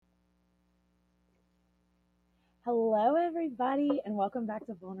Hello, everybody, and welcome back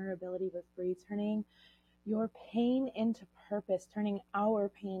to Vulnerability with Bree, turning your pain into purpose, turning our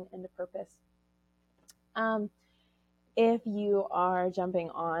pain into purpose. If you are jumping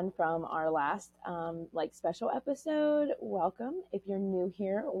on from our last special episode, welcome. If you're new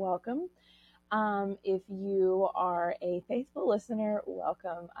here, welcome. If you are a faithful listener,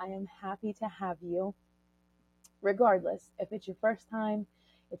 welcome. I am happy to have you. Regardless, if it's your first time,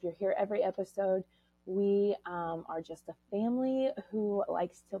 if you're here every episode, we are just a family who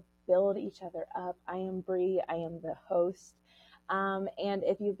likes to build each other up. I am Bree. I am the host. And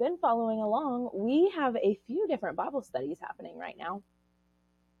if you've been following along, we have a few different Bible studies happening right now,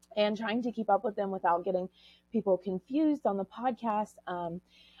 and trying to keep up with them without getting people confused on the podcast.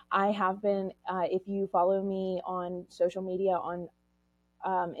 I have been, if you follow me on social media, on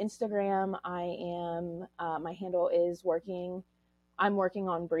Instagram, my handle is I'm working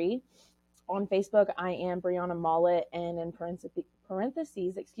on Bree. On Facebook, I am Brianna Mollett, and in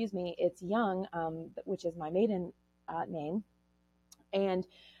parentheses, it's Young, which is my maiden name. And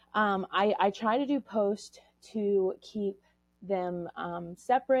I try to do posts to keep them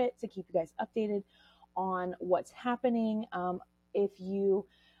separate, to keep you guys updated on what's happening. If you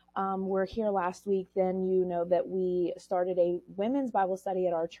were here last week, then you know that we started a women's Bible study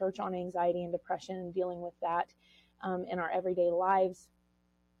at our church on anxiety and depression and dealing with that in our everyday lives.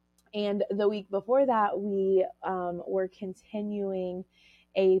 And the week before that, we were continuing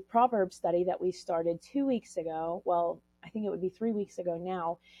a Proverbs study that we started 2 weeks ago. Well, I think it would be 3 weeks ago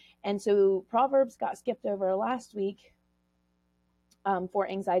now. And so Proverbs got skipped over last week for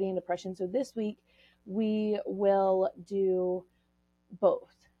anxiety and depression. So this week we will do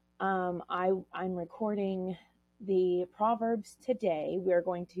both. I'm recording the Proverbs today. We're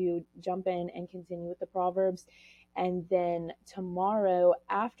going to jump in and continue with the Proverbs. And then tomorrow,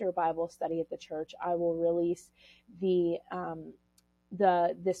 after Bible study at the church, I will release this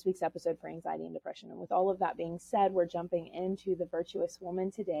week's episode for anxiety and depression. And with all of that being said, we're jumping into the virtuous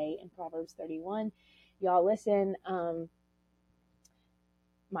woman today in Proverbs 31. Y'all listen.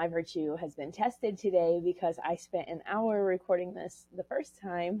 My virtue has been tested today because I spent an hour recording this the first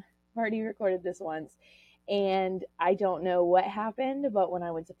time. I've already recorded this once, and I don't know what happened, but when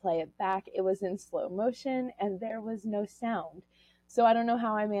I went to play it back, it was in slow motion and there was no sound. So I don't know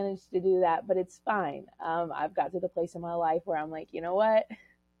how I managed to do that, but it's fine. I've got to the place in my life where I'm like, you know what?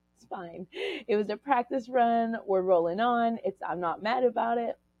 It's fine. It was a practice run. We're rolling on. I'm not mad about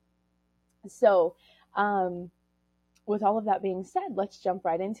it. So, with all of that being said, let's jump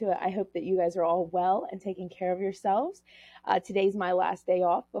right into it. I hope that you guys are all well and taking care of yourselves. Today's my last day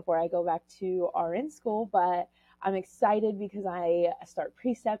off before I go back to RN school, but I'm excited because I start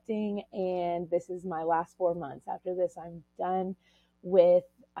precepting, and this is my last 4 months. After this, I'm done with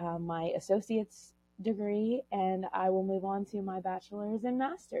my associate's degree, and I will move on to my bachelor's and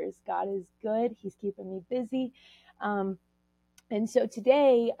master's. God is good. He's keeping me busy. And so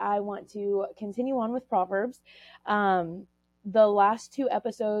today I want to continue on with Proverbs. The last two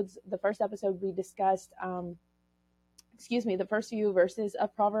episodes, the first episode we discussed, the first few verses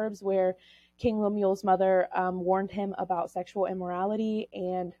of Proverbs where King Lemuel's mother warned him about sexual immorality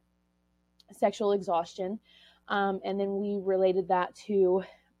and sexual exhaustion. And then we related that to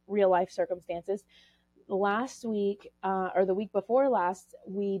real life circumstances. Last week, or the week before last,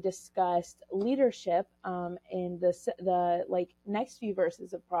 we discussed leadership in the next few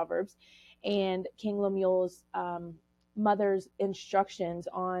verses of Proverbs, and King Lemuel's mother's instructions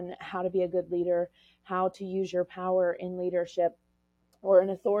on how to be a good leader, how to use your power in leadership or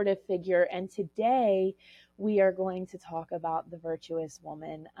an authoritative figure. And today we are going to talk about the virtuous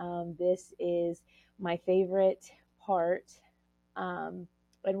woman. This is my favorite part, and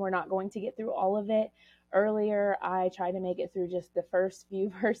we're not going to get through all of it. Earlier, I tried to make it through just the first few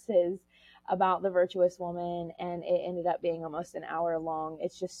verses about the virtuous woman, and it ended up being almost an hour long.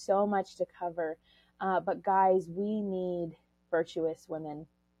 It's just so much to cover. But guys, we need virtuous women.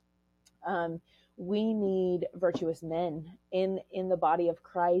 We need virtuous men in the body of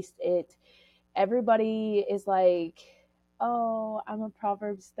Christ. Everybody is like, oh, I'm a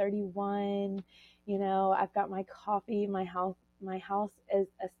Proverbs 31. You know, I've got my coffee, my house is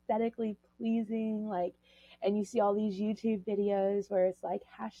aesthetically pleasing, and you see all these YouTube videos where it's like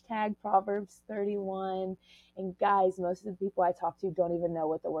hashtag Proverbs 31. And guys, most of the people I talk to don't even know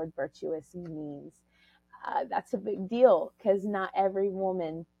what the word virtuous means. That's a big deal, because not every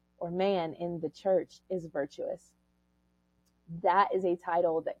woman or man in the church is virtuous. That is a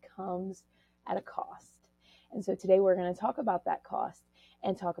title that comes at a cost. And so today we're going to talk about that cost.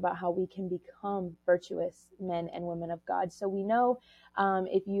 and talk about how we can become virtuous men and women of God. So we know,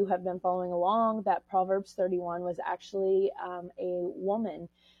 if you have been following along, that Proverbs 31 was actually a woman.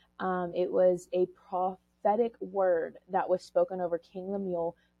 It was a prophetic word that was spoken over King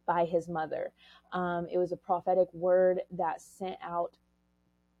Lemuel by his mother. It was a prophetic word that sent out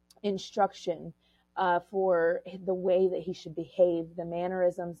instruction for the way that he should behave, the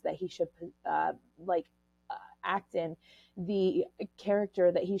mannerisms that he should act in, the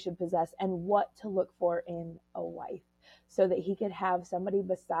character that he should possess, and what to look for in a wife, so that he could have somebody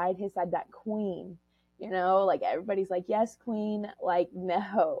beside his side, that queen. Like everybody's like, yes, queen. Like,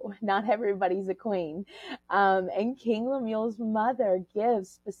 no, not everybody's a queen. And King Lemuel's mother gives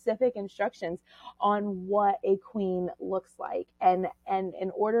specific instructions on what a queen looks like. And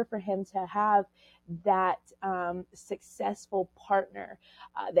in order for him to have that successful partner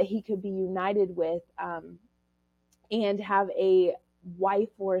that he could be united with, and have a wife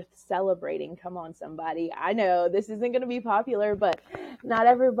worth celebrating. Come on, somebody. I know this isn't going to be popular, but not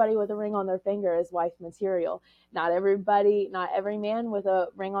everybody with a ring on their finger is wife material. Not every man with a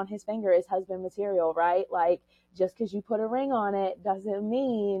ring on his finger is husband material, right? Like, just because you put a ring on it doesn't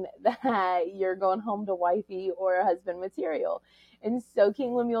mean that you're going home to wifey or husband material. And so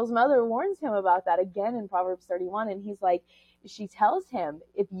King Lemuel's mother warns him about that again in Proverbs 31. And she tells him,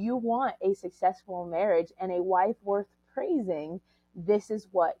 if you want a successful marriage and a wife worth praising, this is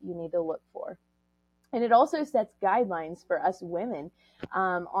what you need to look for. And it also sets guidelines for us women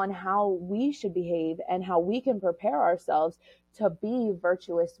on how we should behave and how we can prepare ourselves to be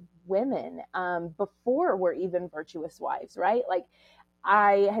virtuous women before we're even virtuous wives, right? Like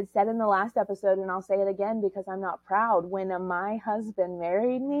I had said in the last episode, and I'll say it again because I'm not proud, when my husband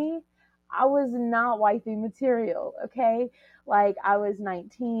married me, I was not wifey material, okay? Like, I was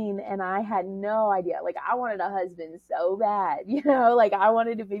 19 and I had no idea. Like, I wanted a husband so bad, like I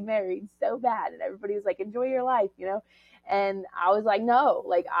wanted to be married so bad. And everybody was like, enjoy your life, And I was like, no,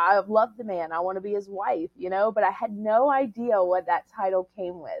 like, I love the man. I want to be his wife, but I had no idea what that title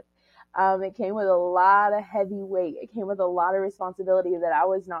came with. It came with a lot of heavy weight. It came with a lot of responsibility that I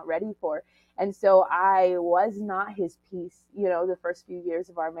was not ready for. And so I was not his piece, the first few years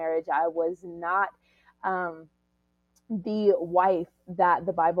of our marriage. I was not the wife that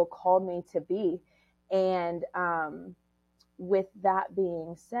the Bible called me to be. And with that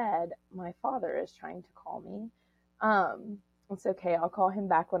being said, my father is trying to call me. It's okay. I'll call him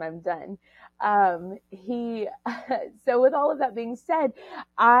back when I'm done. So with all of that being said,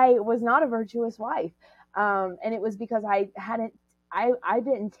 I was not a virtuous wife. And it was because I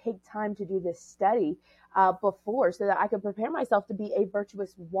didn't take time to do this study before, so that I could prepare myself to be a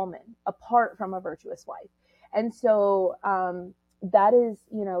virtuous woman apart from a virtuous wife. And so that is,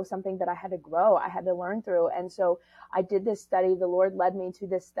 something that I had to grow. I had to learn through. And so I did this study. The Lord led me to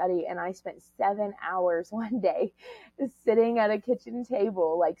this study, and I spent 7 hours one day sitting at a kitchen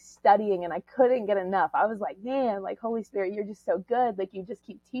table, like studying, and I couldn't get enough. I was like, man, like, Holy Spirit, you're just so good. Like, you just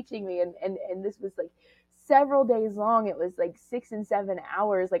keep teaching me. And this was like several days long. It was like 6 and 7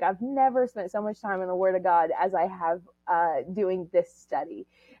 hours. Like, I've never spent so much time in the Word of God as I have doing this study.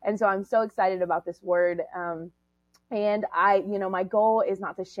 And so I'm so excited about this word. And my goal is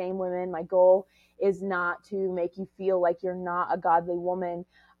not to shame women. My goal is not to make you feel like you're not a godly woman.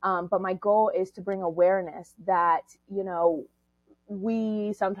 But my goal is to bring awareness that,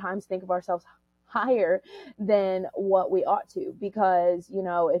 we sometimes think of ourselves higher than what we ought to. Because,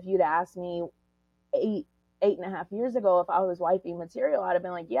 if you'd asked me 8.5 years ago if I was wifey material, I'd have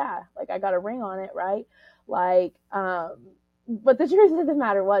been like, yeah, like, I got a ring on it, right? Like, but the truth of the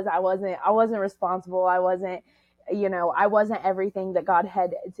matter was I wasn't responsible. I wasn't everything that God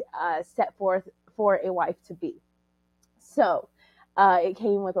had set forth for a wife to be. So it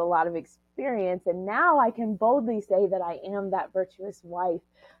came with a lot of experience, and now I can boldly say that I am that virtuous wife.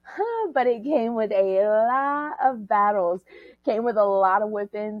 But it came with a lot of battles, came with a lot of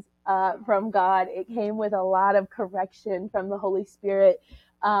whippings from God. It came with a lot of correction from the Holy Spirit,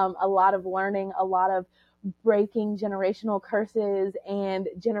 a lot of learning, a lot of breaking generational curses and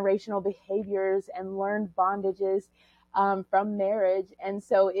generational behaviors and learned bondages from marriage. And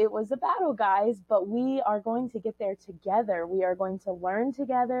so it was a battle, guys, but we are going to get there together. We are going to learn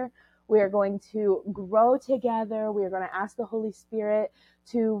together. We are going to grow together. We are going to ask the Holy Spirit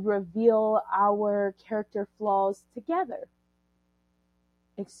to reveal our character flaws together.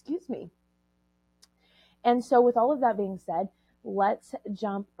 Excuse me. And so with all of that being said, let's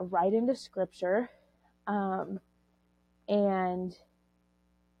jump right into scripture. And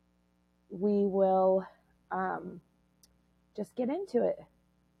we will just get into it.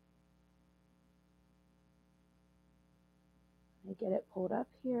 me get it pulled up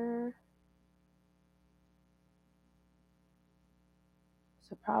here.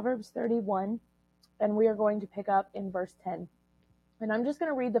 So Proverbs 31, and we are going to pick up in verse 10. And I'm just going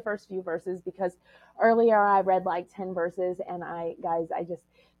to read the first few verses because earlier I read like 10 verses, and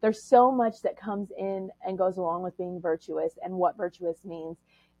there's so much that comes in and goes along with being virtuous and what virtuous means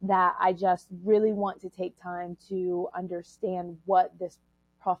that I just really want to take time to understand what this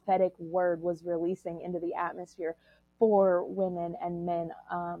prophetic word was releasing into the atmosphere for women and men.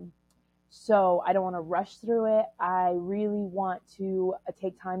 So I don't want to rush through it. I really want to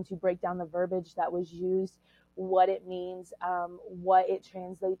take time to break down the verbiage that was used, what it means, what it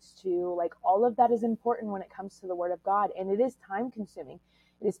translates to. Like, all of that is important when it comes to the word of God. And it is time consuming.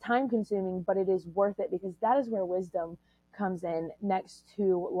 It is time consuming, but it is worth it, because that is where wisdom comes in next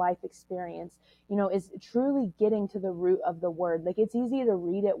to life experience, is truly getting to the root of the word. Like, it's easy to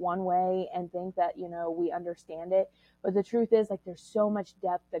read it one way and think that, we understand it. But the truth is, like, there's so much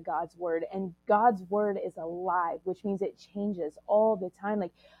depth to God's word, and God's word is alive, which means it changes all the time.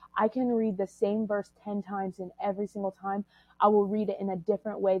 Like, I can read the same verse 10 times, and every single time I will read it in a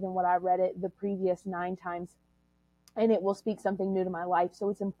different way than what I read it the previous 9 times. And it will speak something new to my life. So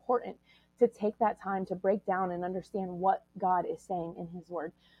it's important to take that time to break down and understand what God is saying in his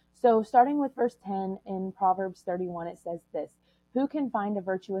word. So starting with verse 10 in Proverbs 31, it says this: "Who can find a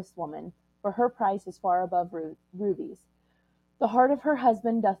virtuous woman? For her price is far above rubies. The heart of her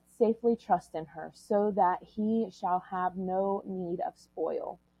husband doth safely trust in her, so that he shall have no need of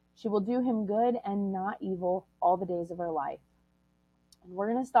spoil. She will do him good and not evil all the days of her life." And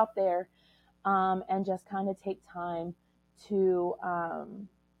we're going to stop there and just kind of take time to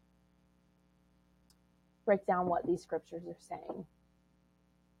break down what these scriptures are saying.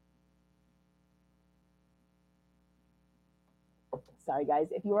 Sorry, guys.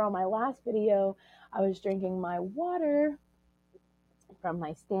 If you were on my last video, I was drinking my water from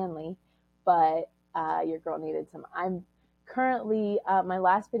my Stanley, but your girl needed some. I'm currently, my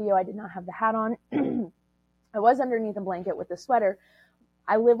last video, I did not have the hat on. I was underneath a blanket with the sweater.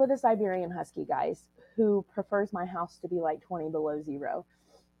 I live with a Siberian Husky, guys, who prefers my house to be like 20 below zero.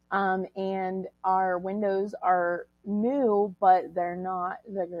 And our windows are new, but they're not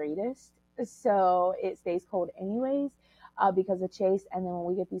the greatest. So it stays cold anyways, because of Chase. And then when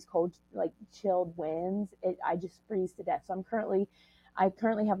we get these cold, like chilled winds, I just freeze to death. So I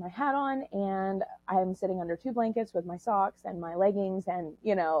currently have my hat on, and I'm sitting under 2 blankets with my socks and my leggings, and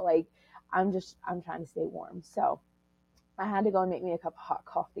I'm trying to stay warm. So I had to go and make me a cup of hot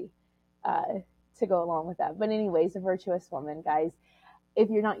coffee, to go along with that. But anyways, a virtuous woman, guys. If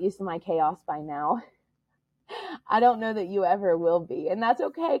you're not used to my chaos by now, I don't know that you ever will be. And that's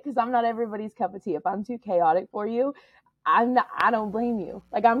okay, because I'm not everybody's cup of tea. If I'm too chaotic for you, I don't blame you.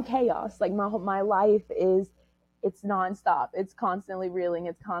 Like, I'm chaos. Like, my life it's nonstop. It's constantly reeling.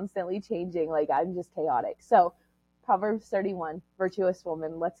 It's constantly changing. Like, I'm just chaotic. So Proverbs 31, virtuous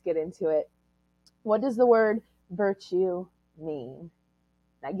woman. Let's get into it. What does the word virtue mean?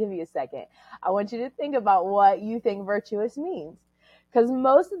 I'll give you a second. I want you to think about what you think virtuous means. Because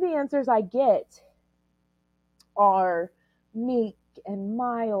most of the answers I get are meek and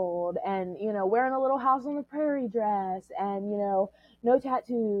mild and, wearing a little house on the prairie dress and, no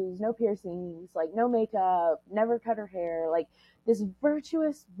tattoos, no piercings, like no makeup, never cut her hair, like this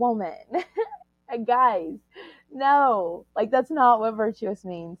virtuous woman. Guys, no, like that's not what virtuous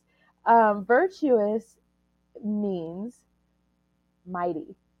means. Virtuous means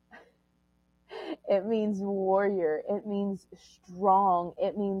mighty. It means warrior. It means strong.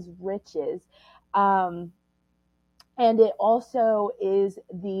 It means riches. And it also is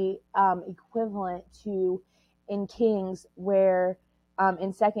the equivalent to in Kings, where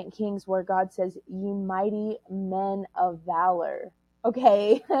in 2 Kings, where God says, "Ye mighty men of valor."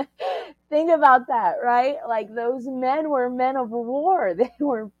 Okay, think about that, right? Like, those men were men of war. They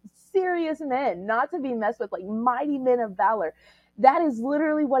were serious men, not to be messed with, like mighty men of valor. That is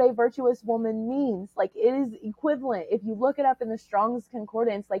literally what a virtuous woman means. Like, it is equivalent. If you look it up in the Strong's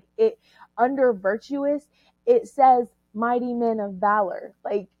Concordance, like it under virtuous, it says mighty men of valor.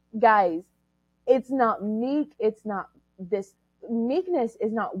 Like, guys, it's not meek. It's not this. Meekness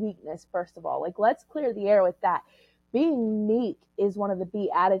is not weakness, first of all. Like, let's clear the air with that. Being meek is one of the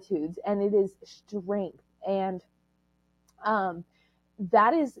Beatitudes, and it is strength. And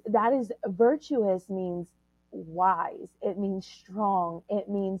that is virtuous means wise. It means strong. It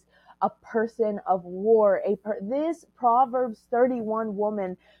means a person of war. This Proverbs 31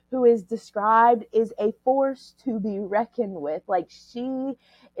 woman who is described is a force to be reckoned with. Like, she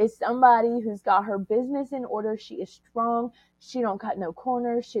is somebody who's got her business in order. She is strong. She don't cut no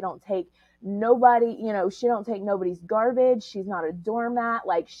corners. She don't take nobody, she don't take nobody's garbage. She's not a doormat.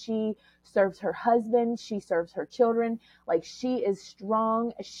 Like, she serves her husband. She serves her children. Like, she is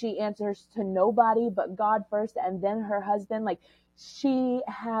strong. She answers to nobody but God first and then her husband. Like, she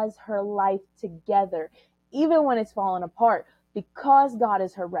has her life together, even when it's falling apart, because God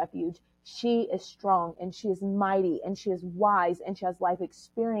is her refuge. She is strong and she is mighty and she is wise and she has life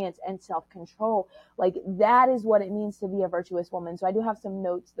experience and self-control. Like, that is what it means to be a virtuous woman. So I do have some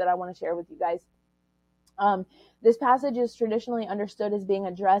notes that I want to share with you guys. This passage is traditionally understood as being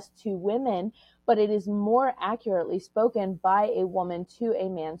addressed to women, but it is more accurately spoken by a woman to a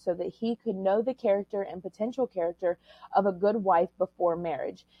man so that he could know the character and potential character of a good wife before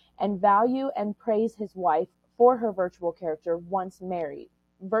marriage and value and praise his wife for her virtuous character once married.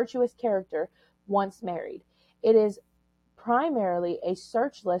 It is primarily a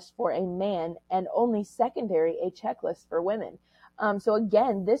search list for a man and only secondary a checklist for women. So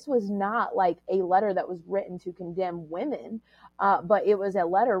again, this was not like a letter that was written to condemn women, but it was a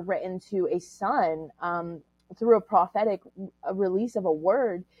letter written to a son through a prophetic release of a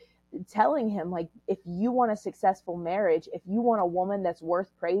word, telling him, like, if you want a successful marriage, if you want a woman that's worth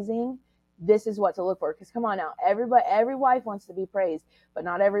praising, this is what to look for. Because come on now, every wife wants to be praised, but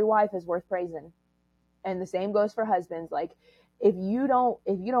not every wife is worth praising. And the same goes for husbands. Like, if you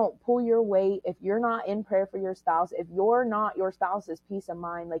don't pull your weight, if you're not in prayer for your spouse, if you're not your spouse's peace of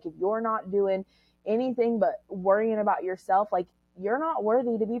mind, like, if you're not doing anything but worrying about yourself, like, you're not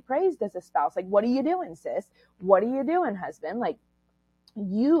worthy to be praised as a spouse. Like, what are you doing, sis? What are you doing, husband? Like,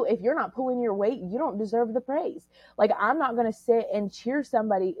 if you're not pulling your weight, you don't deserve the praise. Like, I'm not going to sit and cheer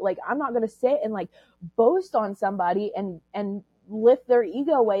somebody. Like, I'm not going to sit and like boast on somebody and lift their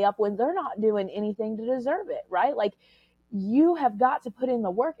ego way up when they're not doing anything to deserve it, right? Like, you have got to put in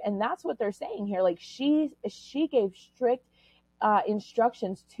the work. And that's what they're saying here. Like, she gave strict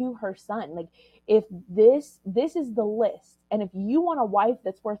instructions to her son. Like, if this is the list, and if you want a wife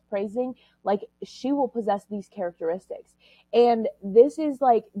that's worth praising, like, she will possess these characteristics. And this is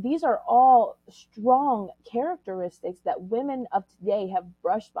like, these are all strong characteristics that women of today have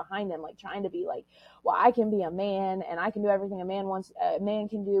brushed behind them, like trying to be like, well, I can be a man and I can do everything a man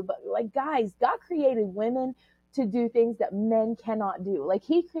can do. But like, guys, God created women to do things that men cannot do. Like,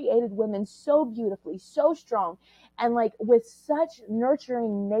 he created women so beautifully, so strong, and like with such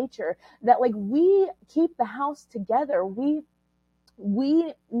nurturing nature that like we keep the house together. We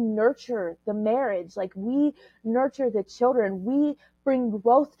nurture the marriage, like we nurture the children. We bring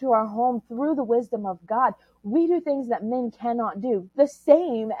growth to our home through the wisdom of God. We do things that men cannot do, the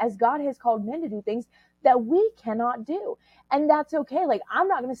same as God has called men to do things that we cannot do. And that's okay. Like, I'm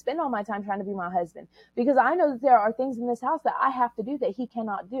not going to spend all my time trying to be my husband, because I know that there are things in this house that I have to do that he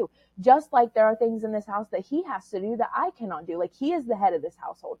cannot do. Just like there are things in this house that he has to do that I cannot do. Like, he is the head of this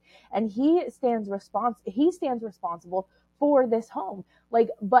household and he stands responsible for this home. Like,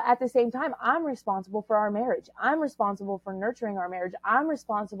 but at the same time, I'm responsible for our marriage. I'm responsible for nurturing our marriage. I'm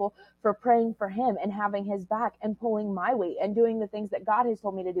responsible for praying for him and having his back and pulling my weight and doing the things that God has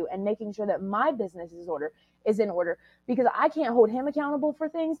told me to do and making sure that my business is in order, because I can't hold him accountable for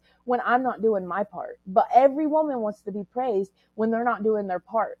things when I'm not doing my part. But every woman wants to be praised when they're not doing their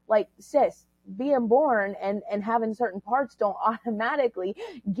part. Like, sis, being born and having certain parts don't automatically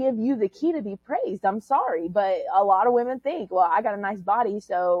give you the key to be praised. I'm sorry, but a lot of women think, well, I got a nice body,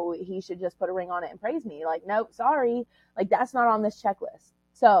 so he should just put a ring on it and praise me. Like, nope, sorry. Like, that's not on this checklist.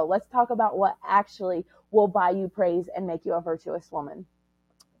 So let's talk about what actually will buy you praise and make you a virtuous woman.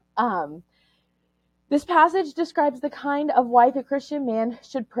 This passage describes the kind of wife a Christian man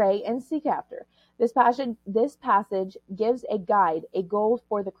should pray and seek after. This passage gives a guide, a goal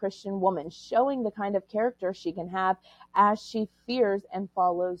for the Christian woman, showing the kind of character she can have as she fears and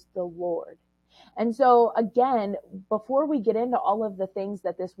follows the Lord. And so again, before we get into all of the things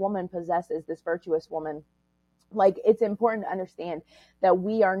that this woman possesses, this virtuous woman, like, it's important to understand that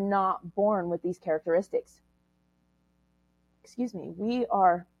we are not born with these characteristics. We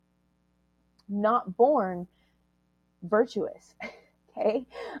are not born virtuous. Okay?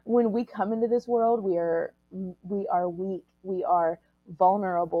 When we come into this world, we are weak, we are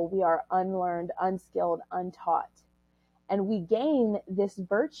vulnerable, we are unlearned, unskilled, untaught. And we gain this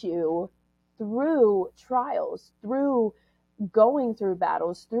virtue through trials, through going through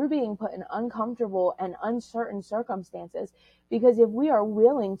battles, through being put in uncomfortable and uncertain circumstances. Because if we are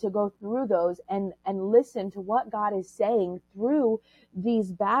willing to go through those and listen to what God is saying through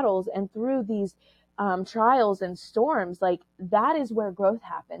these battles and through these trials and storms, like, that is where growth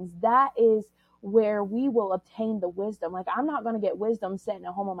happens. That is where we will obtain the wisdom. Like, I'm not going to get wisdom sitting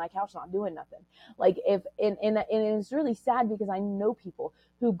at home on my couch not doing nothing. Like, and it's really sad because I know people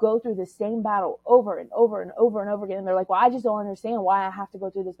who go through the same battle over and over and over and over again. And they're like, well, I just don't understand why I have to go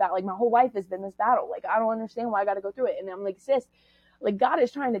through this battle. Like, my whole life has been this battle. Like, I don't understand why I got to go through it. And I'm like, sis, like, God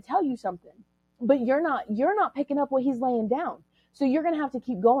is trying to tell you something, but you're not picking up what he's laying down. So you're going to have to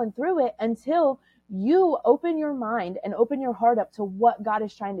keep going through it until you open your mind and open your heart up to what God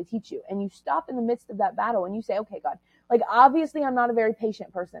is trying to teach you. And you stop in the midst of that battle and you say, okay, God, like, obviously I'm not a very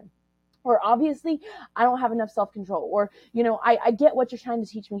patient person, or obviously I don't have enough self-control, or, I get what you're trying to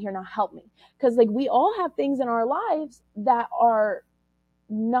teach me here. Now help me. Cause like, we all have things in our lives that are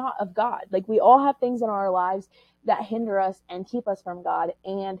not of God. Like, we all have things in our lives that hinder us and keep us from God.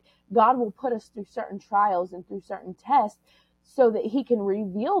 And God will put us through certain trials and through certain tests so that he can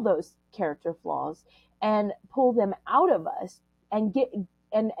reveal those character flaws and pull them out of us and get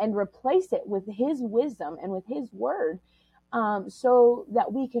and replace it with his wisdom and with his word, so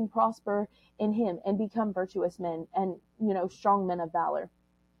that we can prosper in him and become virtuous men and, strong men of valor.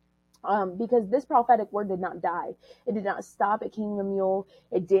 Because this prophetic word did not die. It did not stop at King Lemuel.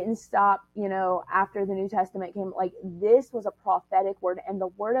 It didn't stop, after the New Testament came. Like, this was a prophetic word, and the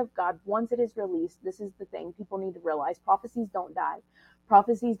word of God, once it is released, this is the thing people need to realize: prophecies don't die.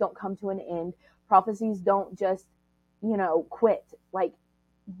 Prophecies don't come to an end. Prophecies don't just, quit. Like,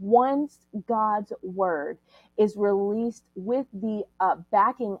 once God's word is released with the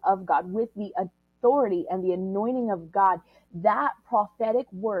backing of God, with the authority and the anointing of God, that prophetic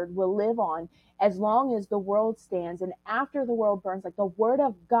word will live on as long as the world stands. And after the world burns, like, the word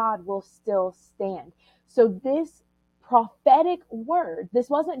of God will still stand. So this prophetic word, this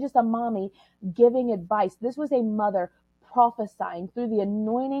wasn't just a mommy giving advice. This was a mother prophesying through the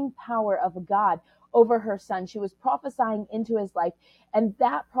anointing power of God over her son. She was prophesying into his life. And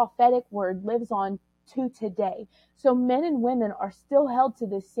that prophetic word lives on to today. So men and women are still held to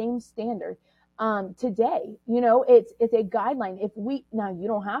the same standard. Today, it's a guideline. Now, you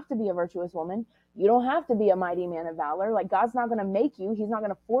don't have to be a virtuous woman. You don't have to be a mighty man of valor. Like, God's not going to make you. He's not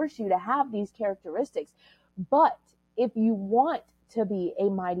going to force you to have these characteristics. But if you want to be a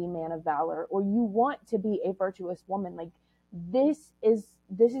mighty man of valor, or you want to be a virtuous woman, like, this is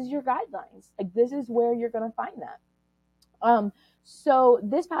your guidelines. Like, this is where you're going to find that. So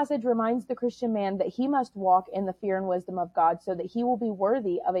this passage reminds the Christian man that he must walk in the fear and wisdom of God so that he will be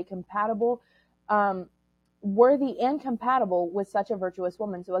worthy and compatible with such a virtuous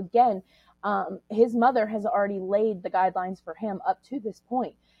woman. So again, his mother has already laid the guidelines for him up to this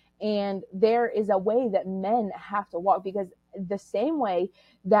point. And there is a way that men have to walk, because the same way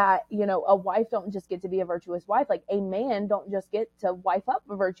that, a wife don't just get to be a virtuous wife, like, a man don't just get to wife up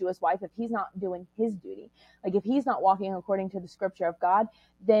a virtuous wife if he's not doing his duty. Like, if he's not walking according to the scripture of God,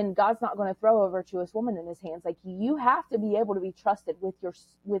 then God's not going to throw a virtuous woman in his hands. Like, you have to be able to be trusted with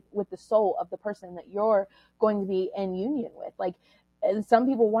the soul of the person that you're going to be in union with. Like, and some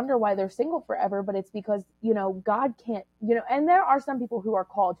people wonder why they're single forever, but it's because, God can't, and there are some people who are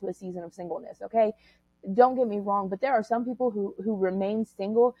called to a season of singleness. Okay. Don't get me wrong, but there are some people who remain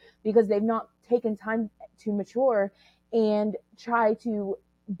single because they've not taken time to mature and try to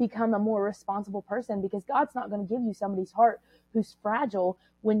become a more responsible person, because God's not going to give you somebody's heart who's fragile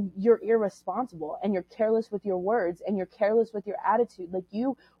when you're irresponsible and you're careless with your words and you're careless with your attitude. Like,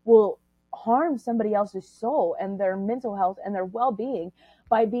 you will harm somebody else's soul and their mental health and their well-being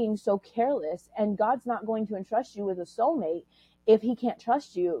by being so careless. And God's not going to entrust you with a soulmate if he can't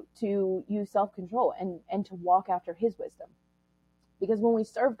trust you to use self-control and to walk after his wisdom. Because when we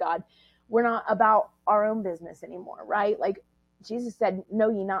serve God, we're not about our own business anymore, right? Like, Jesus said, "Know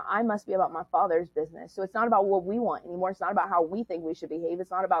ye not, I must be about my Father's business." So it's not about what we want anymore. It's not about how we think we should behave.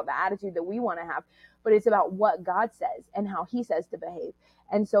 It's not about the attitude that we want to have, but it's about what God says and how he says to behave.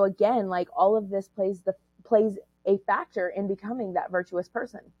 And so again, like, all of this plays a factor in becoming that virtuous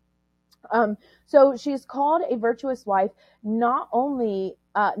person. So she's called a virtuous wife, not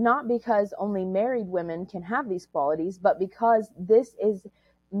because only married women can have these qualities, but because this is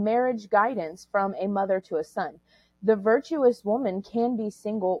marriage guidance from a mother to a son. The virtuous woman can be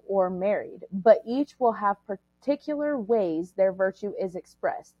single or married, but each will have particular ways their virtue is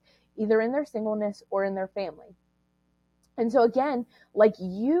expressed, either in their singleness or in their family. And so again, like,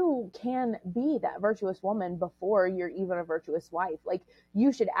 you can be that virtuous woman before you're even a virtuous wife. Like,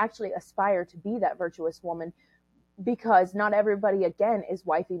 you should actually aspire to be that virtuous woman, because not everybody, again, is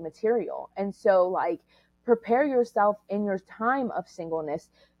wifey material. And so, like, prepare yourself in your time of singleness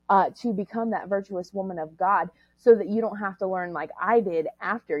to become that virtuous woman of God, so that you don't have to learn like I did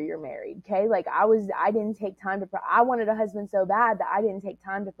after you're married. Okay. Like I didn't take time I wanted a husband so bad that I didn't take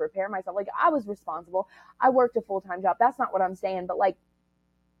time to prepare myself. Like I was responsible. I worked a full-time job. That's not what I'm saying. But like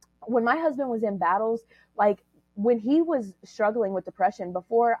when my husband was in battles, like when he was struggling with depression,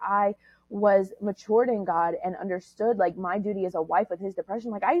 before I was matured in God and understood like my duty as a wife with his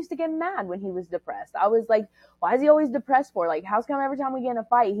depression, like I used to get mad when he was depressed. I was like, why is he always depressed for? Like, how's come every time we get in a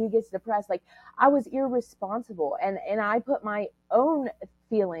fight, he gets depressed? Like I was irresponsible, and I put my own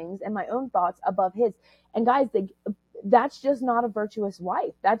feelings and my own thoughts above his. And guys, that's just not a virtuous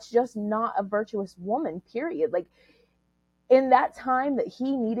wife. That's just not a virtuous woman, period. Like in that time that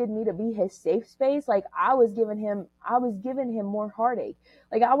he needed me to be his safe space, like I was giving him more heartache.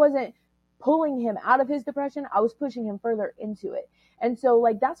 Like I wasn't pulling him out of his depression, I was pushing him further into it. And so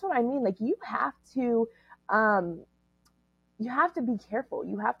like that's what I mean. Like you have to be careful.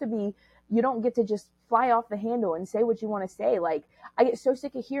 You don't get to just fly off the handle and say what you want to say. Like I get so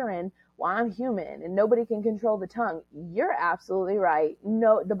sick of hearing, well, I'm human and nobody can control the tongue. You're absolutely right.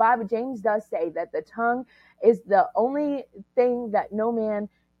 No, the Bible, James does say that the tongue is the only thing that no man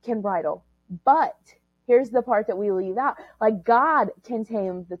can bridle. But here's the part that we leave out. Like God can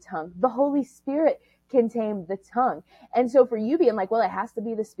tame the tongue. The Holy Spirit can tame the tongue. And so for you being like, well, it has to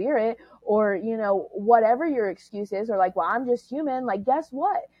be the Spirit, or, whatever your excuse is, or like, well, I'm just human. Like, guess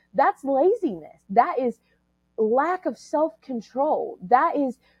what? That's laziness. That is lack of self-control. That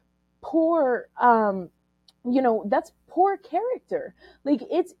is poor, that's poor character. Like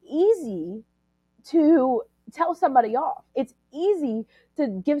it's easy to tell somebody off. It's easy to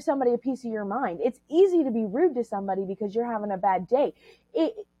give somebody a piece of your mind. It's easy to be rude to somebody because you're having a bad day.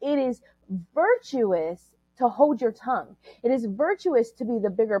 It is virtuous to hold your tongue. It is virtuous to be the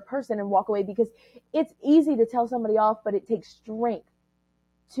bigger person and walk away, because it's easy to tell somebody off, but it takes strength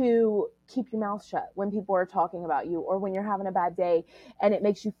to keep your mouth shut when people are talking about you, or when you're having a bad day and it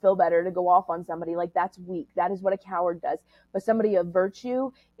makes you feel better to go off on somebody. Like that's weak. That is what a coward does. But somebody of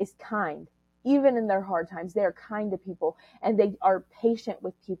virtue is kind. Even in their hard times, they are kind to people, and they are patient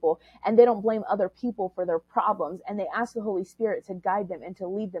with people, and they don't blame other people for their problems, and they ask the Holy Spirit to guide them and to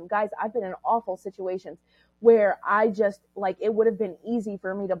lead them. Guys, I've been in awful situations where I just, like, it would have been easy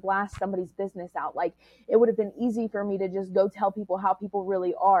for me to blast somebody's business out. Like, it would have been easy for me to just go tell people how people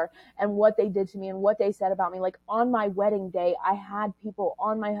really are and what they did to me and what they said about me. Like, on my wedding day, I had people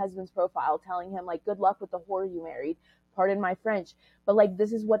on my husband's profile telling him, like, good luck with the whore you married. Pardon my French, but like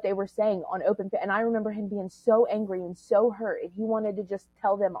this is what they were saying on open. And I remember him being so angry and so hurt, and he wanted to just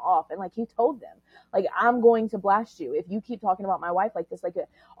tell them off. And like he told them, like, I'm going to blast you if you keep talking about my wife like this. Like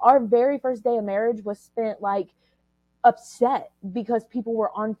our very first day of marriage was spent like upset because people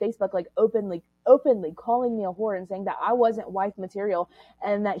were on Facebook like openly calling me a whore and saying that I wasn't wife material,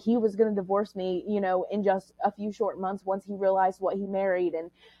 and that he was going to divorce me, in just a few short months once he realized what he married.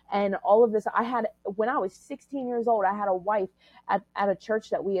 And all of this, when I was 16 years old, I had a wife at a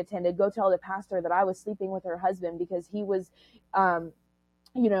church that we attended go tell the pastor that I was sleeping with her husband because he was, there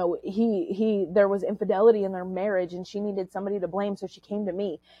was infidelity in their marriage, and she needed somebody to blame. So she came to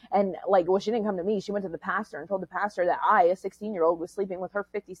me, and she didn't come to me. She went to the pastor and told the pastor that I, a 16-year-old, was sleeping with her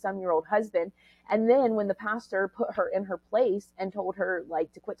 50-some-year-old husband. And then when the pastor put her in her place and told her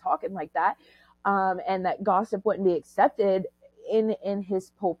like to quit talking like that, and that gossip wouldn't be accepted in his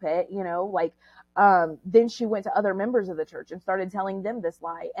pulpit, then she went to other members of the church and started telling them this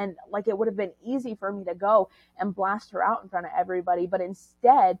lie. And like, it would have been easy for me to go and blast her out in front of everybody. But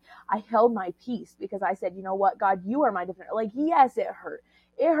instead I held my peace, because I said, you know what, God, you are my defender. Like, yes, it hurt.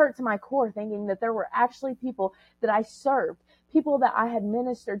 It hurt to my core, thinking that there were actually people that I served, people that I had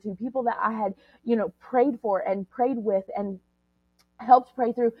ministered to, people that I had, prayed for and prayed with and helped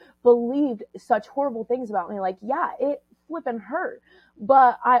pray through, believed such horrible things about me. Like, yeah, it flipping hurt.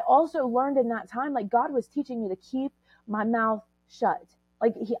 But I also learned in that time, like, God was teaching me to keep my mouth shut.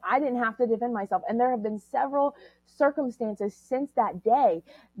 Like, I didn't have to defend myself. And there have been several circumstances since that day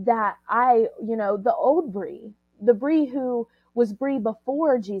that I, the old Bree, the Bree who was Bree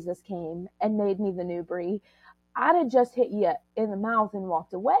before Jesus came and made me the new Bree, I'd have just hit you in the mouth and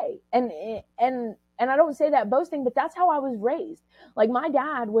walked away. And I don't say that boasting, but that's how I was raised. Like, my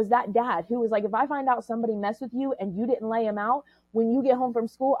dad was that dad who was like, if I find out somebody messed with you and you didn't lay him out, when you get home from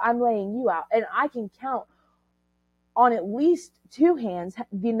school, I'm laying you out. And I can count on at least two hands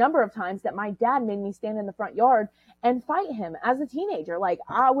the number of times that my dad made me stand in the front yard and fight him as a teenager. Like,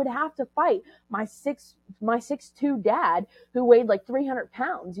 I would have to fight my 6'2" dad who weighed like 300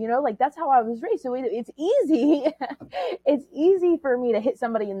 pounds, like, that's how I was raised. So it's easy. It's easy for me to hit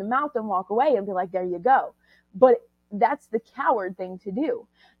somebody in the mouth and walk away and be like, there you go. But that's the coward thing to do.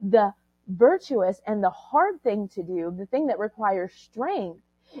 The virtuous and the hard thing to do, the thing that requires strength,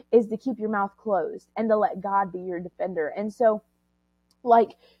 is to keep your mouth closed and to let God be your defender. And so,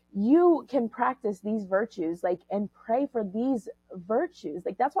 like, you can practice these virtues, like, and pray for these virtues.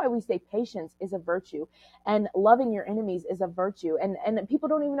 Like, that's why we say patience is a virtue and loving your enemies is a virtue. And people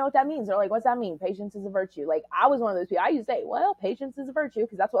don't even know what that means. They're like, what's that mean? Patience is a virtue. Like, I was one of those people. I used to say, well, patience is a virtue,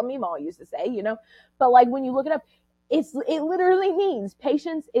 because that's what me mom used to say, you know. But like, when you look it up, it literally means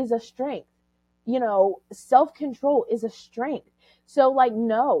patience is a strength. You know, self-control is a strength. So, like,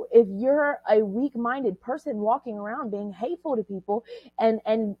 no, if you're a weak-minded person walking around being hateful to people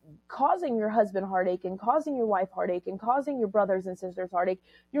and causing your husband heartache and causing your wife heartache and causing your brothers and sisters heartache,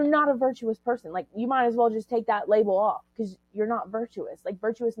 you're not a virtuous person. Like, you might as well just take that label off, because you're not virtuous. Like,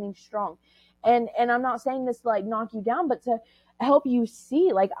 virtuous means strong. And I'm not saying this to like knock you down, but to help you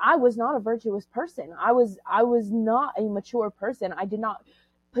see, like, I was not a virtuous person. I was not a mature person. I did not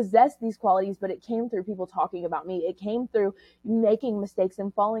possess these qualities, but it came through people talking about me. It came through making mistakes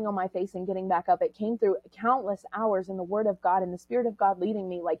and falling on my face and getting back up. It came through countless hours in the Word of God and the Spirit of God leading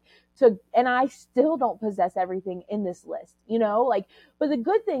me, like, to, and I still don't possess everything in this list, you know, like, but the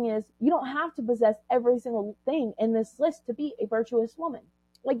good thing is you don't have to possess every single thing in this list to be a virtuous woman.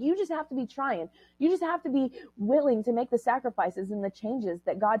 Like, you just have to be trying. You just have to be willing to make the sacrifices and the changes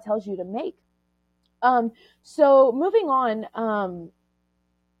that God tells you to make. So moving on,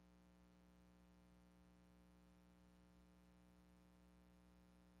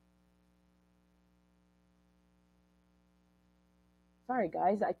 sorry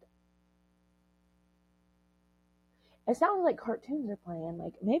guys, it sounds like cartoons are playing.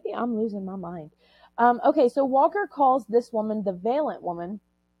 Like, maybe I'm losing my mind. Okay, so Walker calls this woman the valiant woman,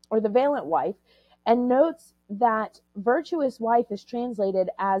 or the valiant wife, and notes that virtuous wife is translated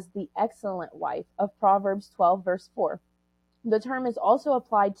as the excellent wife of Proverbs 12, verse 4. The term is also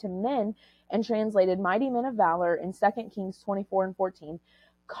applied to men and translated mighty men of valor in 2 Kings 24 and 14,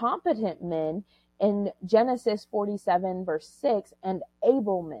 competent men in Genesis 47, verse 6, and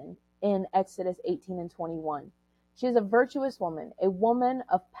able men in Exodus 18 and 21. She is a virtuous woman, a woman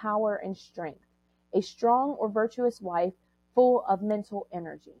of power and strength, a strong or virtuous wife full of mental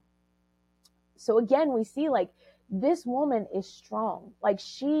energy. So again, we see, like, this woman is strong. Like,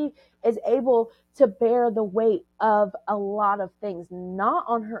 she is able to bear the weight of a lot of things, not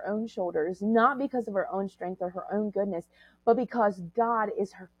on her own shoulders, not because of her own strength or her own goodness, but because God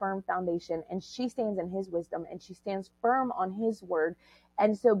is her firm foundation, and she stands in his wisdom, and she stands firm on his word.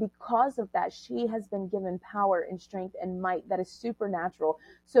 And so because of that, she has been given power and strength and might that is supernatural,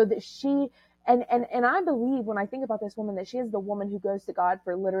 so that she and I believe, when I think about this woman, that she is the woman who goes to God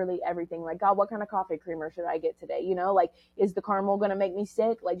for literally everything. Like, God, what kind of coffee creamer should I get today? You know, like, is the caramel going to make me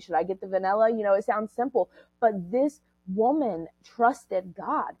sick? Like, should I get the vanilla? You know, it sounds simple, but this woman trusted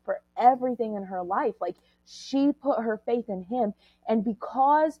God for everything in her life. Like, she put her faith in him. And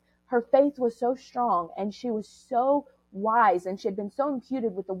because her faith was so strong and she was so wise, and she had been so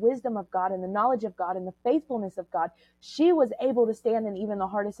imputed with the wisdom of God and the knowledge of God and the faithfulness of God, she was able to stand in even the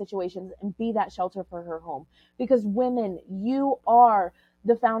hardest situations and be that shelter for her home. Because women, you are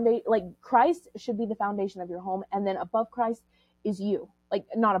the foundation. Like, Christ should be the foundation of your home, and then above Christ is you. Like,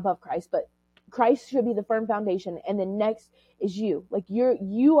 not above Christ, but Christ should be the firm foundation, and then next is you. Like,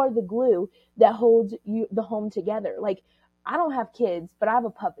 you are the glue that holds you, the home, together. Like, I don't have kids, but I have a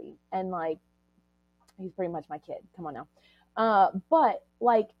puppy, and like, he's pretty much my kid. Come on now. But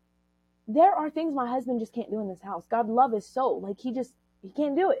like, there are things my husband just can't do in this house. God love his soul. Like, he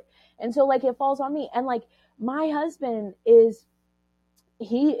can't do it. And so, like, it falls on me. And like, my husband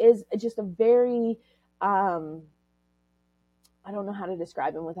he is just a very, I don't know how to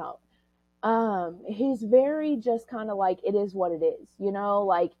describe him without, he's very just kind of like, it is what it is, you know,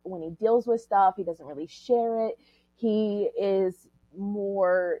 like, when he deals with stuff, he doesn't really share it. He is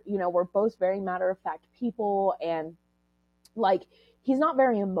more, you know, we're both very matter of fact people, and like, he's not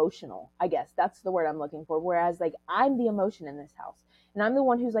very emotional. I guess that's the word I'm looking for. Whereas, like, I'm the emotion in this house, and I'm the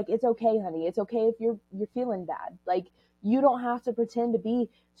one who's like, it's okay, honey. It's okay if you're feeling bad. Like, you don't have to pretend to be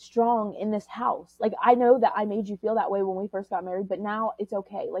strong in this house. Like, I know that I made you feel that way when we first got married, but now it's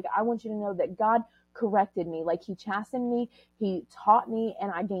okay. Like, I want you to know that God corrected me. Like, he chastened me, he taught me,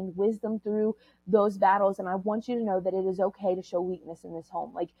 and I gained wisdom through those battles. And I want you to know that it is okay to show weakness in this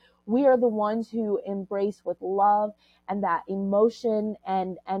home. Like, we are the ones who embrace with love and that emotion,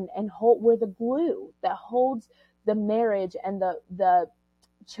 and hold, we're the glue that holds the marriage and the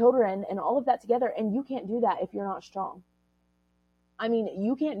children and all of that together. And you can't do that if you're not strong. I mean,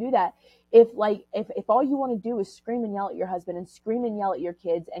 you can't do that if all you want to do is scream and yell at your husband and scream and yell at your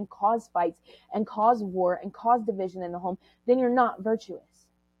kids and cause fights and cause war and cause division in the home, then you're not virtuous.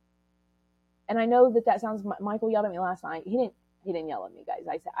 And I know that sounds, Michael yelled at me last night. He didn't yell at me,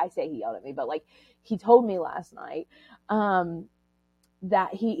 guys. I say he yelled at me, but like he told me last night,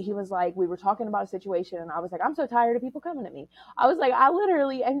 that he was like, we were talking about a situation and I was like, I'm so tired of people coming at me. I was like, I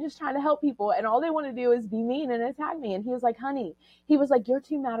literally am just trying to help people and all they want to do is be mean and attack me. And he was like, honey, he was like, you're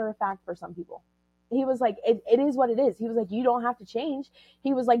too matter of fact for some people. He was like, it is what it is. He was like, you don't have to change.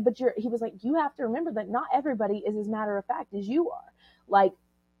 He was like, he was like, you have to remember that not everybody is as matter of fact as you are. Like,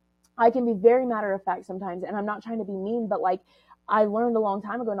 I can be very matter of fact sometimes, and I'm not trying to be mean, but like, I learned a long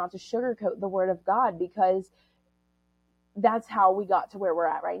time ago not to sugarcoat the word of God, because that's how we got to where we're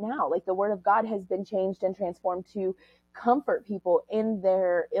at right now. Like, the word of God has been changed and transformed to comfort people in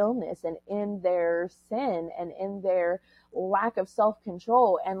their illness and in their sin and in their lack of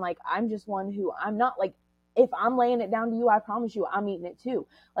self-control. And like, I'm just one who, I'm not like, if I'm laying it down to you, I promise you I'm eating it too.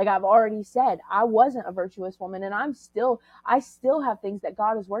 Like I've already said, I wasn't a virtuous woman, and I still have things that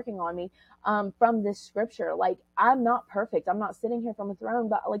God is working on me from this scripture. Like, I'm not perfect. I'm not sitting here from a throne,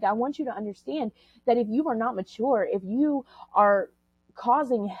 but like, I want you to understand that if you are not mature, if you are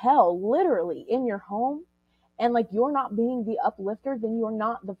causing hell literally in your home, and like, you're not being the uplifter, then you're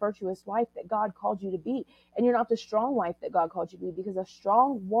not the virtuous wife that God called you to be. And you're not the strong wife that God called you to be, because a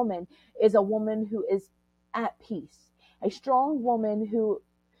strong woman is a woman who is at peace. A strong woman who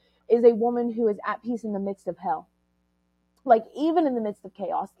is a woman who is at peace in the midst of hell. Like, even in the midst of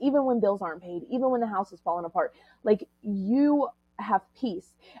chaos, even when bills aren't paid, even when the house is falling apart, like, you have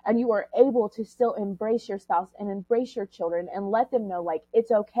peace and you are able to still embrace your spouse and embrace your children and let them know, like,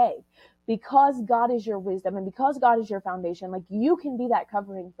 it's okay, because God is your wisdom and because God is your foundation. Like, you can be that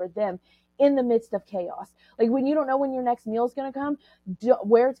covering for them in the midst of chaos. Like, when you don't know when your next meal is going to come,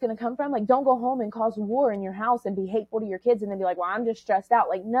 where it's going to come from, like, don't go home and cause war in your house and be hateful to your kids and then be like, well, I'm just stressed out.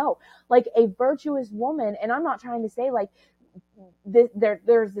 Like, no, like, a virtuous woman, and I'm not trying to say like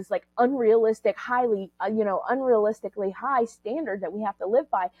there's this like unrealistic, unrealistically high standard that we have to live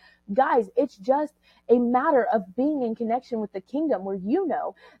by. Guys, it's just a matter of being in connection with the kingdom, where you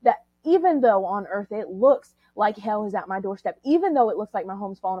know that even though on earth it looks like hell is at my doorstep, even though it looks like my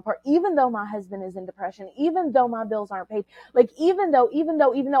home's falling apart, even though my husband is in depression, even though my bills aren't paid, like, even though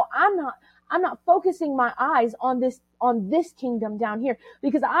I'm not focusing my eyes on this kingdom down here,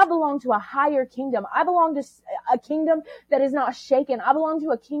 because I belong to a higher kingdom. I belong to a kingdom that is not shaken. I belong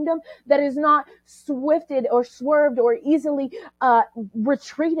to a kingdom that is not swifted or swerved or easily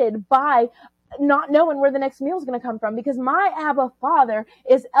retreated by not knowing where the next meal is going to come from, because my Abba Father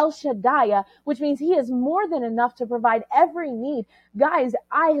is El Shaddai, which means he is more than enough to provide every need. Guys,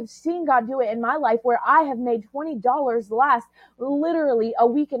 I have seen God do it in my life, where I have made $20 last literally a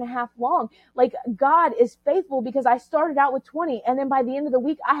week and a half long. Like, God is faithful, because I started out with 20 and then by the end of the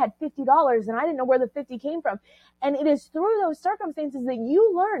week I had $50 and I didn't know where the 50 came from. And it is through those circumstances that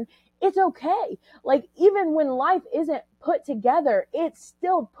you learn it's okay. Like, even when life isn't put together, it's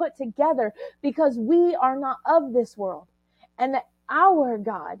still put together, because we are not of this world. And that our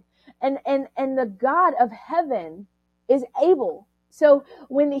God and the God of heaven is able. So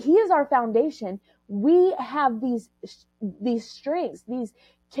when he is our foundation, we have these strengths, these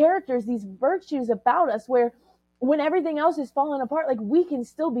characters, these virtues about us, where when everything else is falling apart, like, we can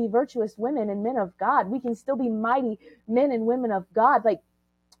still be virtuous women and men of God. We can still be mighty men and women of God. Like,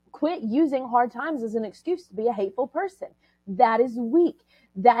 quit using hard times as an excuse to be a hateful person. That is weak.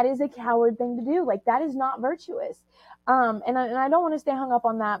 That is a coward thing to do. Like, that is not virtuous. And I don't want to stay hung up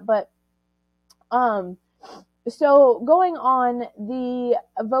on that, but so going on, the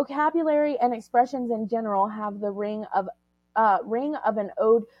vocabulary and expressions in general have the ring of an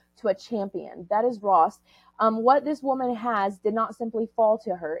ode to a champion. That is Ross. What this woman has did not simply fall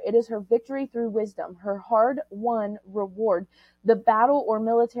to her. It is her victory through wisdom, her hard-won reward. The battle or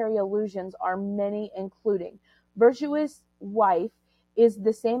military allusions are many, including virtuous wife is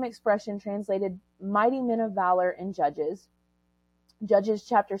the same expression translated mighty men of valor in Judges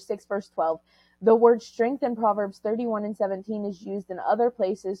chapter 6, verse 12. The word strength in Proverbs 31 and 17 is used in other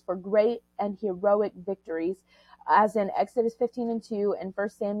places for great and heroic victories, as in Exodus 15 and 2 and 1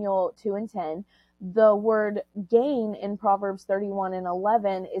 Samuel 2 and 10. The word gain in Proverbs 31 and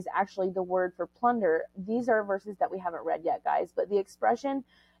 11 is actually the word for plunder. These are verses that we haven't read yet, guys, but the expression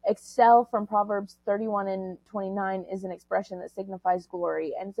Excel from Proverbs 31 and 29 is an expression that signifies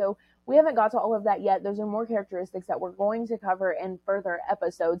glory. And so we haven't got to all of that yet. Those are more characteristics that we're going to cover in further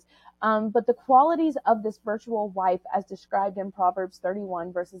episodes. But the qualities of this virtual wife, as described in Proverbs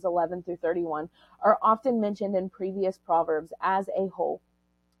 31, verses 11 through 31, are often mentioned in previous Proverbs as a whole.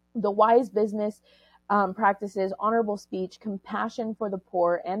 The wise business practices, honorable speech, compassion for the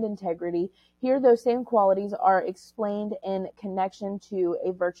poor, and integrity. Here, those same qualities are explained in connection to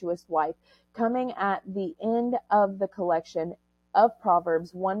a virtuous wife. Coming at the end of the collection of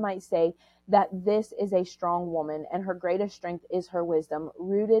Proverbs, one might say that this is a strong woman, and her greatest strength is her wisdom,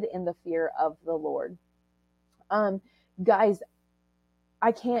 rooted in the fear of the Lord. Guys,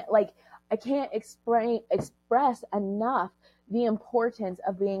 I can't express enough the importance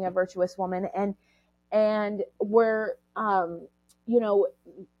of being a virtuous woman, and where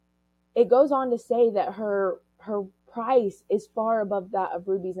it goes on to say that her price is far above that of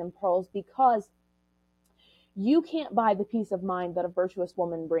rubies and pearls, because you can't buy the peace of mind that a virtuous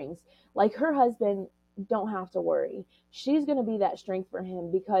woman brings. Like, her husband don't have to worry. She's going to be that strength for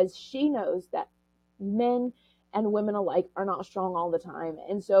him, because she knows that men and women alike are not strong all the time.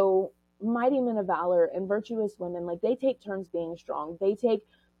 And so mighty men of valor and virtuous women, like, they take turns being strong. They take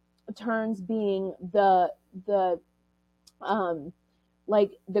turns being the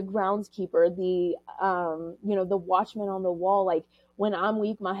like the groundskeeper, the watchman on the wall. Like, when I'm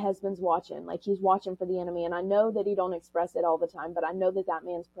weak, my husband's watching, like, he's watching for the enemy. And I know that he don't express it all the time, but I know that that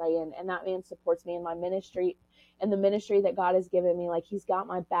man's praying, and that man supports me in my ministry and the ministry that God has given me. Like, he's got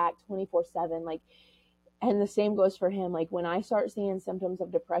my back 24/7. Like, and the same goes for him. Like, when I start seeing symptoms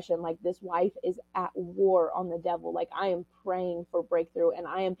of depression, like, this wife is at war on the devil. Like, I am praying for breakthrough, and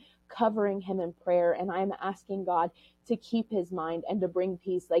I am covering him in prayer, and I am asking God to keep his mind and to bring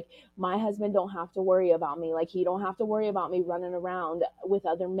peace. Like, my husband don't have to worry about me. Like, he don't have to worry about me running around with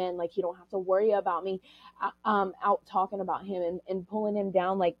other men. Like, he don't have to worry about me out talking about him and pulling him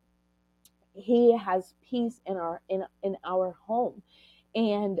down. Like, he has peace in our home.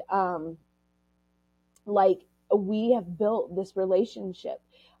 And like, we have built this relationship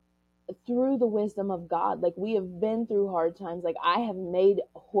through the wisdom of God. Like, we have been through hard times. Like, I have made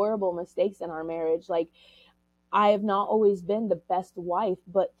horrible mistakes in our marriage. Like, I have not always been the best wife,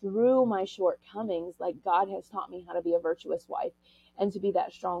 but through my shortcomings, like, God has taught me how to be a virtuous wife and to be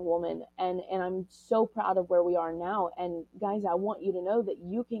that strong woman. And I'm so proud of where we are now. And guys, I want you to know that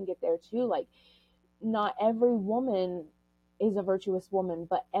you can get there too. Like, not every woman is a virtuous woman,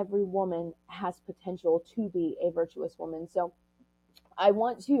 but every woman has potential to be a virtuous woman. So I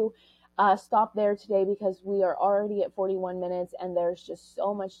want to stop there today, because we are already at 41 minutes and there's just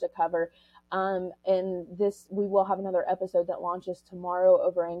so much to cover. And we will have another episode that launches tomorrow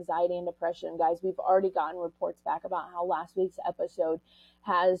over anxiety and depression. Guys, we've already gotten reports back about how last week's episode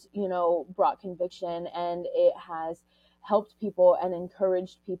has, brought conviction, and it has helped people and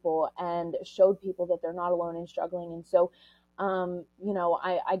encouraged people and showed people that they're not alone in struggling. And so,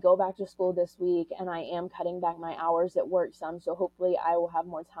 I go back to school this week, and I am cutting back my hours at work some. So hopefully I will have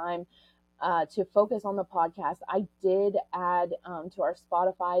more time to focus on the podcast. I did add to our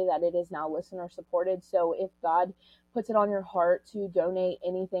Spotify that it is now listener supported. So if God puts it on your heart to donate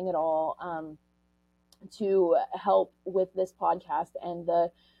anything at all to help with this podcast and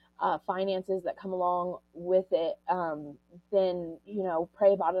the finances that come along with it, then,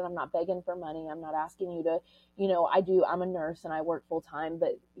 pray about it. I'm not begging for money. I'm not asking you to, I'm a nurse and I work full time,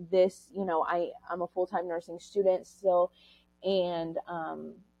 but this, I'm a full-time nursing student still. And,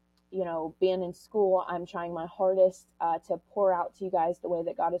 being in school, I'm trying my hardest to pour out to you guys the way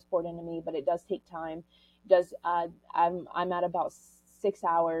that God has poured into me, but it does take time. I'm at about 6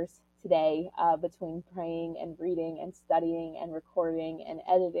 hours today between praying and reading and studying and recording and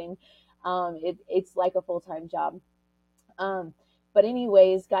editing. It's like a full-time job. But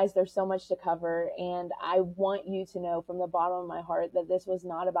anyways, guys, there's so much to cover, and I want you to know from the bottom of my heart that this was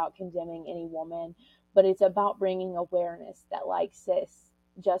not about condemning any woman, but it's about bringing awareness that, like, sis,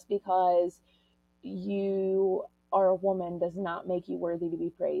 just because you are a woman does not make you worthy to be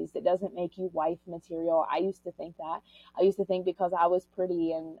praised. It doesn't make you wife material. I used to think that. I used to think because I was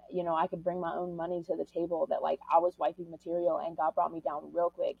pretty and, I could bring my own money to the table that, like, I was wifey material, and God brought me down real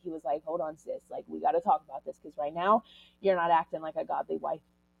quick. He was like, hold on, sis. Like, we got to talk about this, because right now you're not acting like a godly wife.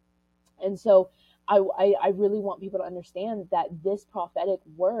 And so I really want people to understand that this prophetic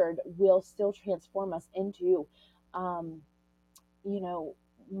word will still transform us into,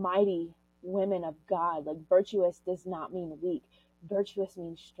 mighty women of God. Like, virtuous does not mean weak. Virtuous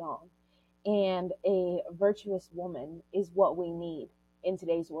means strong. And a virtuous woman is what we need in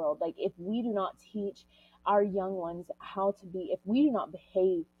today's world. Like, if we do not teach our young ones how to be, if we do not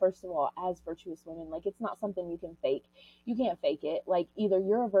behave, first of all, as virtuous women, like it's not something you can fake. You can't fake it. Like either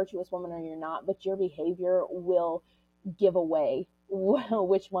you're a virtuous woman or you're not, but your behavior will give away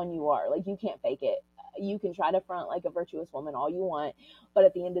which one you are. Like you can't fake it. You can try to front like a virtuous woman all you want, but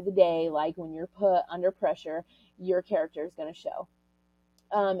at the end of the day, like when you're put under pressure, your character is going to show.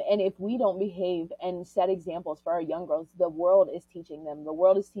 And if we don't behave and set examples for our young girls, the world is teaching them. The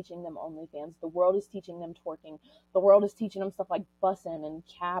world is teaching them OnlyFans. The world is teaching them twerking. The world is teaching them stuff like bussin' and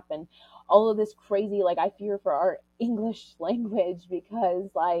cap and all of this crazy. Like I fear for our English language because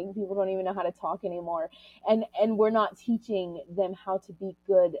like people don't even know how to talk anymore. And we're not teaching them how to be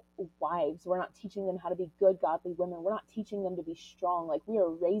good wives. We're not teaching them how to be good godly women. We're not teaching them to be strong. Like we are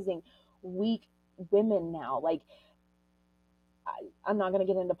raising weak women now. Like I'm not going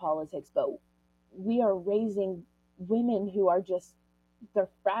to get into politics, but we are raising women who are just, they're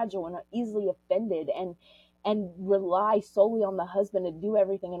fragile and are easily offended and rely solely on the husband to do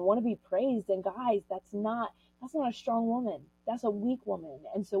everything and want to be praised. And guys, that's not a strong woman. That's a weak woman.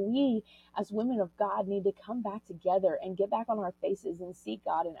 And so we as women of God need to come back together and get back on our faces and seek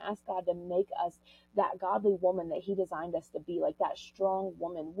God and ask God to make us that godly woman that he designed us to be, like that strong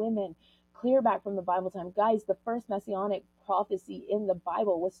woman. Women, clear back from the Bible time. Guys, the first messianic prophecy in the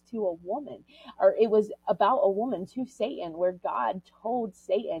Bible was to a woman, or it was about a woman to Satan, where God told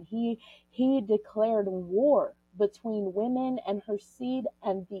Satan, he declared war between women and her seed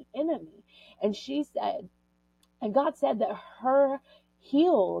and the enemy. And she said, and God said that her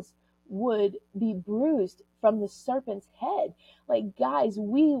heels would be bruised from the serpent's head. Like, guys,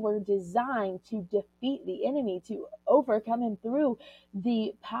 we were designed to defeat the enemy, to overcome him through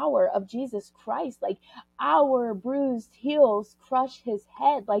the power of Jesus Christ. Like, our bruised heels crush his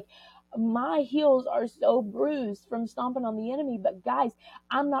head. Like, my heels are so bruised from stomping on the enemy. But guys,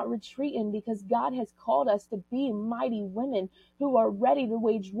 I'm not retreating, because God has called us to be mighty women who are ready to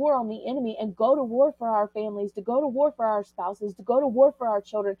wage war on the enemy and go to war for our families, to go to war for our spouses, to go to war for our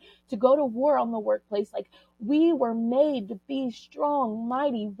children, to go to war on the workplace. Like, we were made to be strong,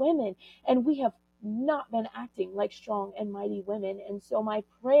 mighty women, and we have not been acting like strong and mighty women. And so my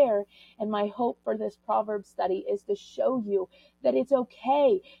prayer and my hope for this Proverbs study is to show you that it's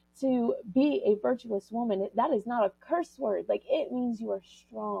okay to be a virtuous woman. That is not a curse word. Like, it means you are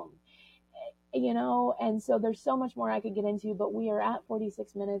strong, you know. And so there's so much more I could get into, but we are at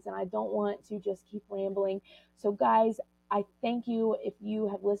 46 minutes and I don't want to just keep rambling. So guys, I thank you if you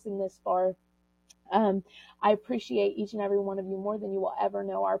have listened this far. I appreciate each and every one of you more than you will ever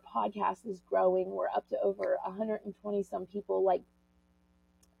know. Our podcast is growing. We're up to over 120 some people. Like,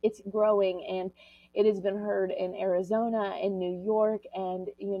 it's growing, and it has been heard in Arizona and New York and,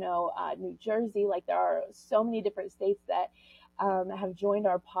 New Jersey. Like, there are so many different states that have joined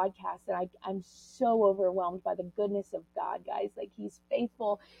our podcast, and I'm so overwhelmed by the goodness of God, guys. Like, he's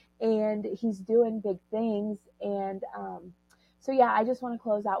faithful and he's doing big things. And so yeah, I just want to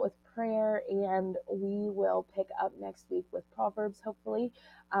close out with prayer, and we will pick up next week with Proverbs, hopefully.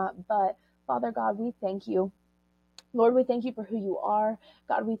 But Father God, we thank you. Lord, we thank you for who you are.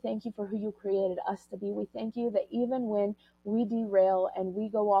 God, we thank you for who you created us to be. We thank you that even when we derail and we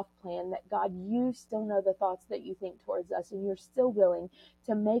go off plan, that God, you still know the thoughts that you think towards us, and you're still willing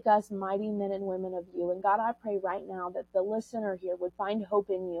to make us mighty men and women of you. And God, I pray right now that the listener here would find hope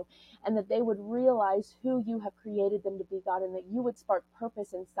in you, and that they would realize who you have created them to be, God, and that you would spark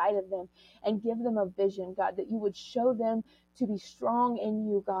purpose inside of them and give them a vision, God, that you would show them to be strong in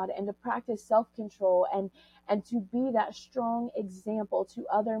you, God, and to practice self-control and to be that strong example to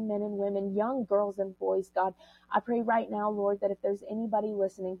other men and women, young girls and boys, God. I pray right now, Lord, that if there's anybody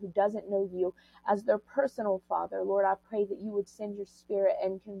listening who doesn't know you as their personal Father, Lord, I pray that you would send your Spirit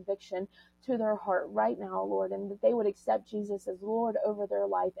and conviction to their heart right now, Lord, and that they would accept Jesus as Lord over their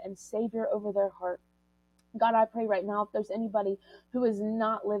life and Savior over their heart. God, I pray right now, if there's anybody who is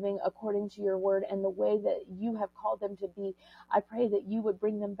not living according to your word and the way that you have called them to be, I pray that you would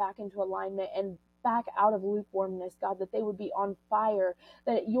bring them back into alignment and back out of lukewarmness, God, that they would be on fire,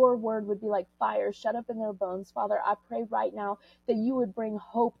 that your word would be like fire shut up in their bones. Father, I pray right now that you would bring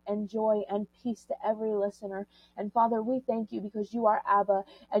hope and joy and peace to every listener. And Father, we thank you because you are Abba,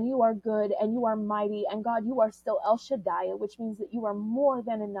 and you are good, and you are mighty, and God, you are still El Shaddai, which means that you are more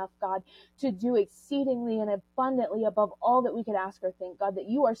than enough, God, to do exceedingly and abundantly above all that we could ask or think. God, that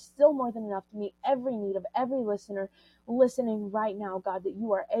you are still more than enough to meet every need of every listener listening right now, God, that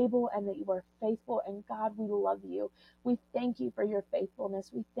you are able and that you are faithful. And God, we love you. We thank you for your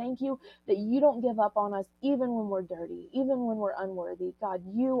faithfulness. We thank you that you don't give up on us even when we're dirty, even when we're unworthy. God,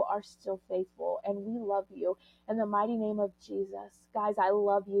 you are still faithful, and we love you. In the mighty name of Jesus. Guys, I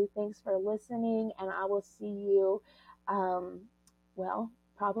love you. Thanks for listening, and I will see you,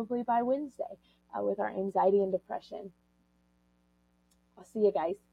 probably by Wednesday with our anxiety and depression. I'll see you guys.